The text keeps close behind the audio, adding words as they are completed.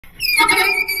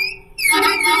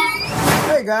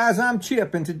Hey guys, I'm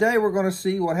Chip, and today we're going to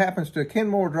see what happens to a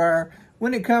Kenmore dryer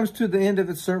when it comes to the end of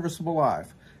its serviceable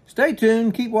life. Stay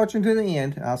tuned, keep watching to the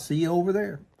end. I'll see you over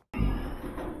there.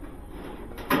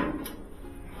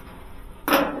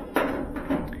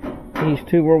 These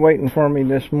two were waiting for me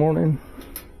this morning.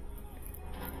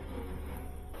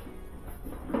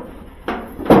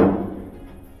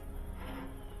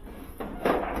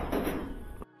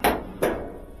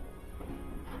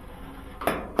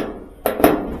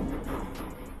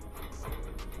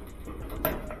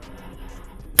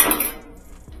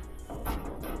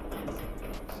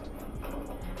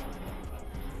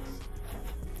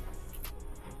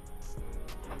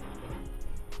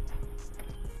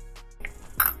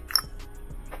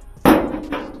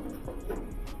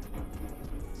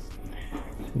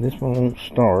 This one won't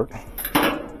start.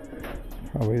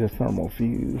 Probably the thermal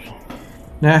fuse.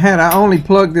 Now, had I only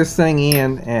plugged this thing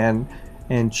in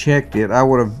and checked it, I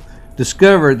would have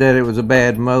discovered that it was a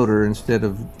bad motor instead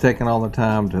of taking all the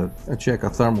time to check a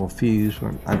thermal fuse.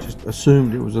 When I just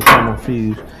assumed it was a thermal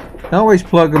fuse. Always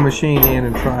plug a machine in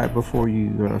and try it before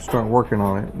you start working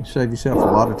on it. You save yourself a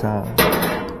lot of time.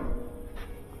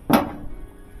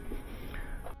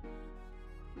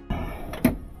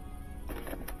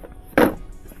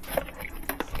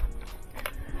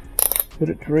 Put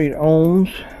it to read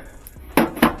ohms.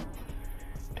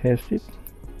 Test it.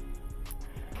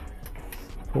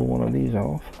 Pull one of these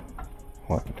off.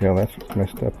 Well, I can tell that's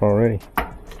messed up already. Got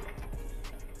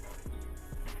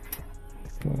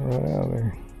it right out of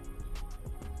there.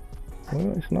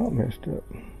 Well, it's not messed up.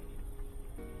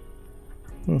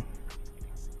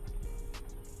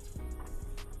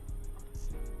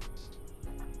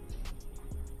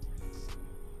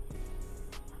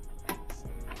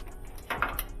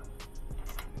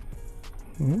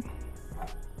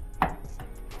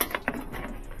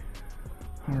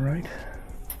 All right.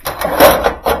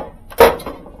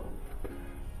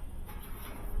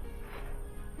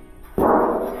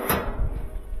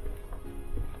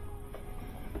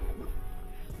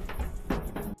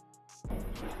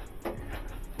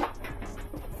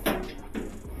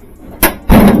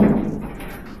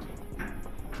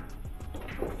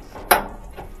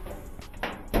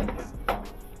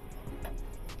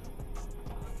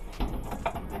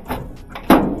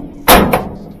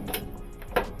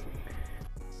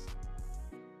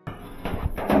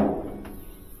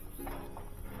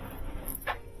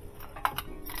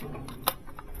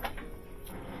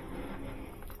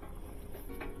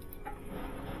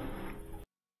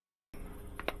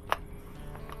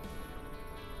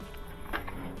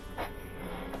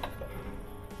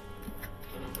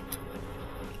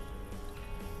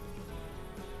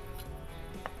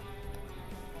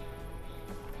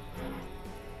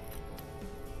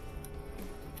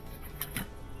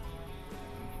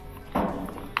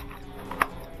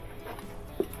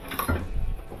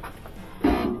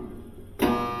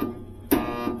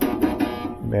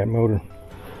 Bad motor.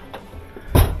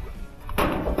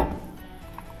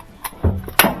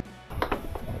 Or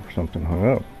something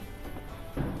hung up.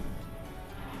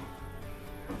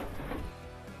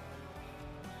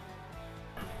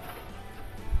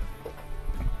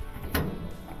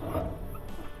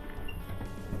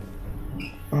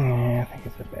 Yeah, I think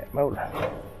it's a bad motor.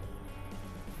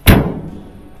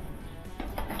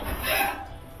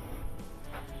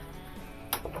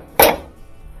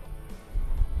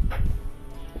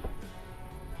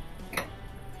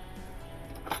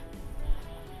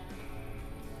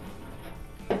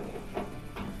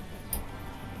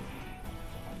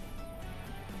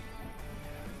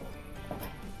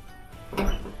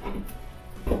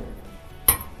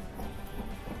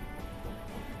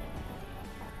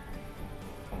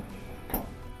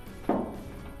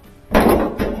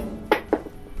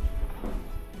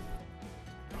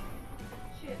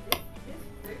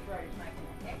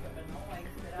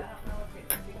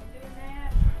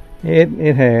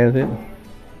 It has it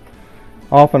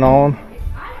off and on.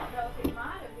 I don't know if it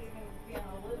might have even been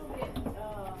a little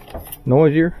bit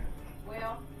Noisier.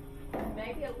 well,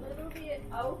 maybe a little bit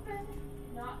open,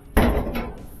 not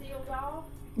sealed off.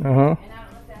 Uh-huh. And I don't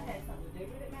know if that had something to do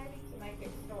with it, maybe to make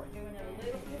it start doing it a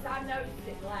little. Because I noticed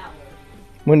it louder.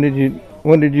 When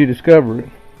did you discover it?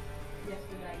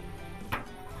 Yesterday evening.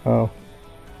 Oh,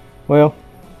 well.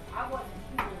 I wasn't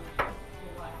here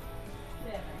till like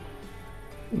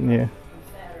 7. Yeah. On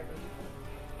Saturday.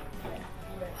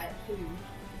 At 2.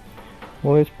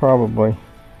 Well, it's probably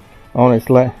on its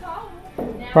last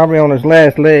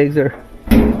legs. There,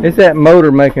 it's that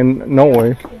motor making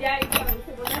noise. Daddy told me,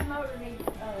 well, that motor needs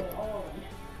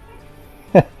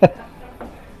oiling.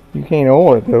 You can't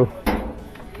oil it though.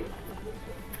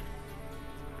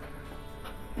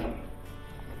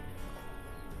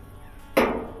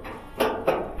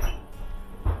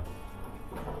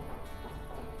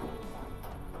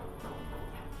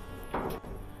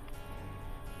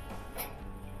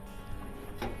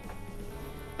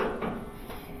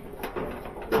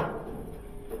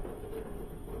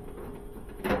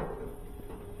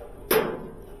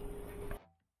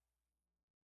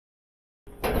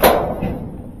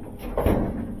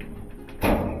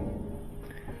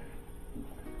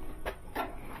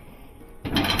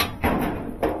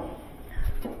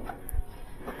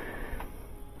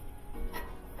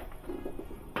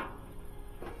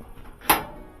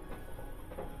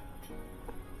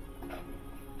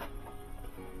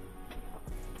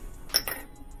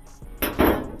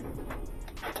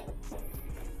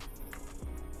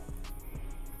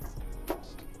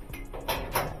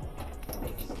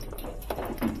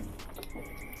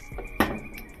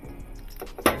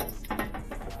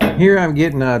 Here I'm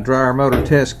getting a dryer motor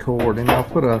test cord, and I'll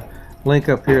put a link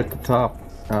up here at the top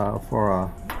for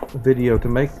a video to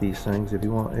make these things if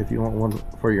you want one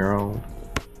for your own.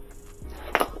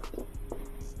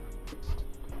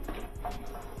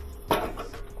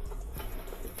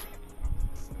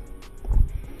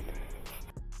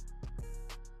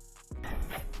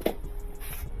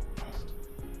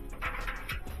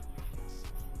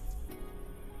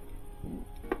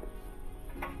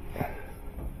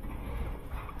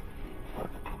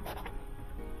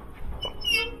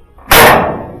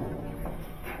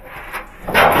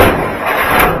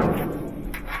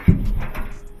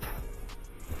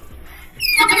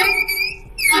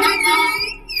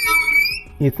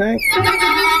 You think?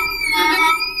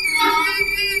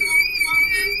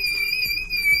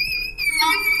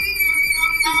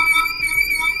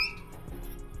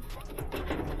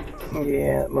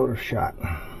 Yeah, motor shot.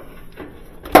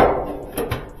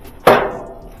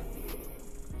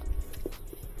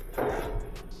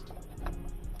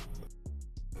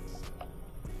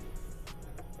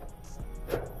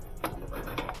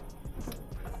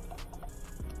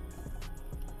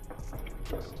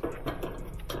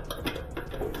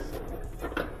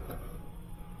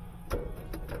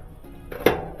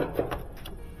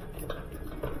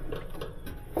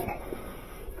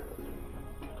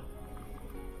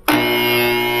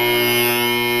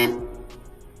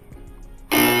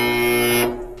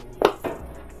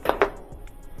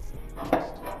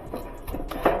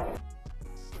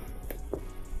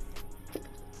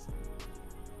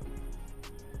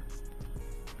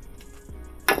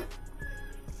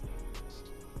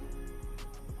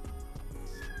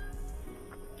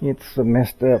 It's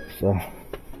messed up, so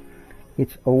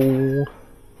it's old.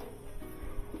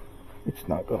 It's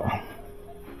not gonna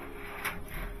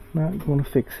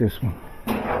fix this one.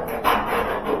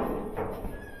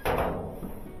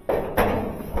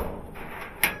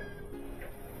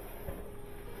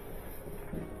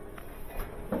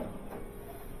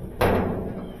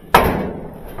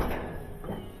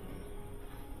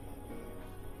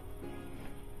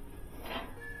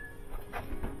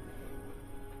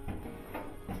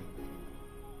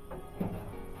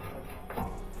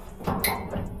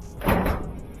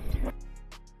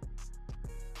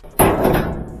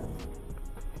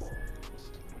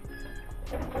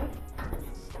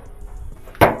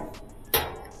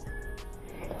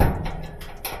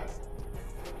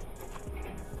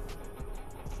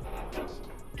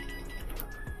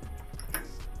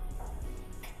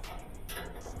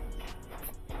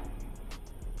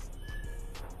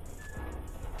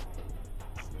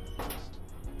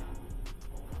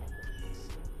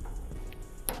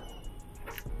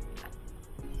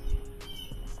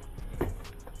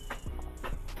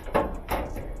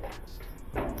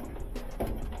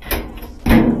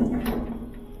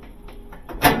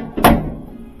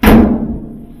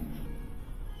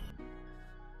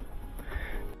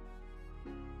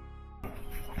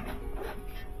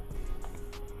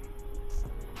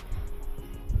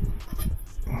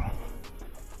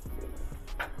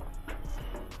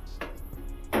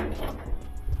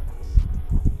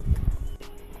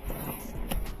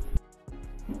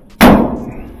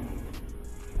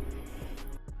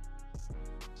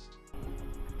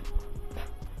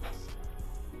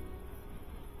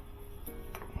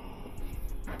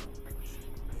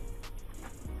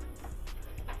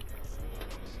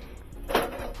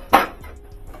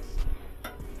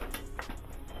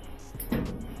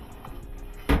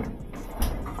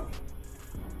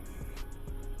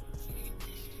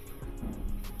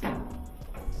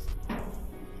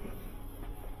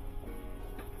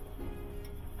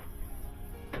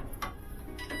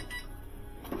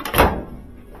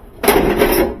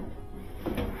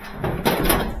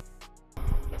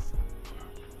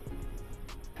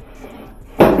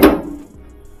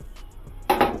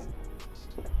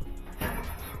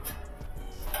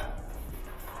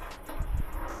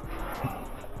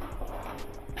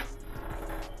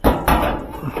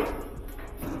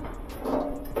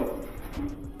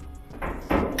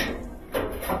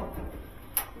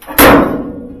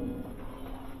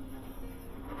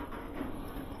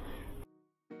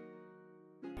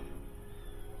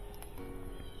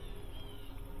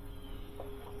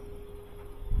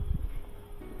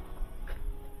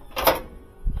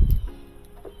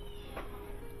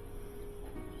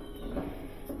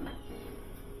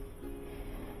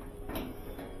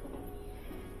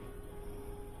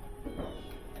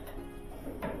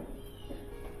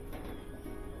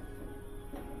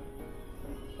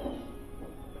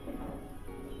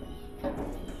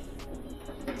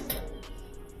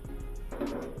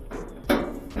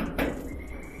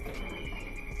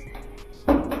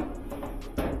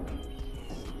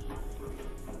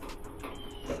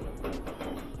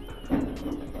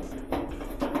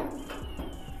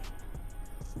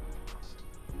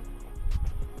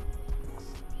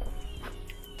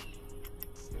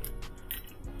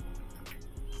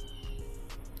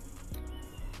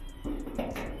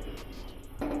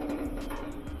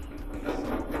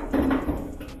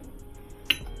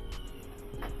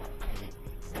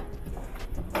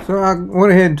 So I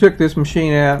went ahead and took this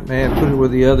machine out and put it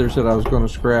with the others that I was going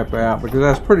to scrap out, because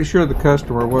I was pretty sure the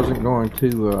customer wasn't going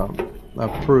to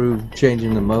approve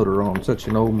changing the motor on such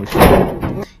an old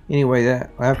machine. Anyway,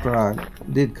 that after I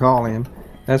did call him,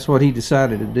 that's what he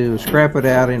decided to do, is scrap it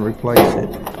out and replace it.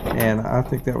 And I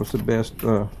think that was the best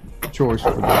choice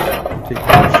for this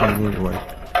particular machine anyway.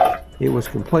 It was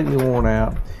completely worn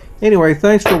out. Anyway,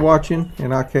 thanks for watching,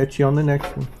 and I'll catch you on the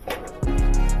next one.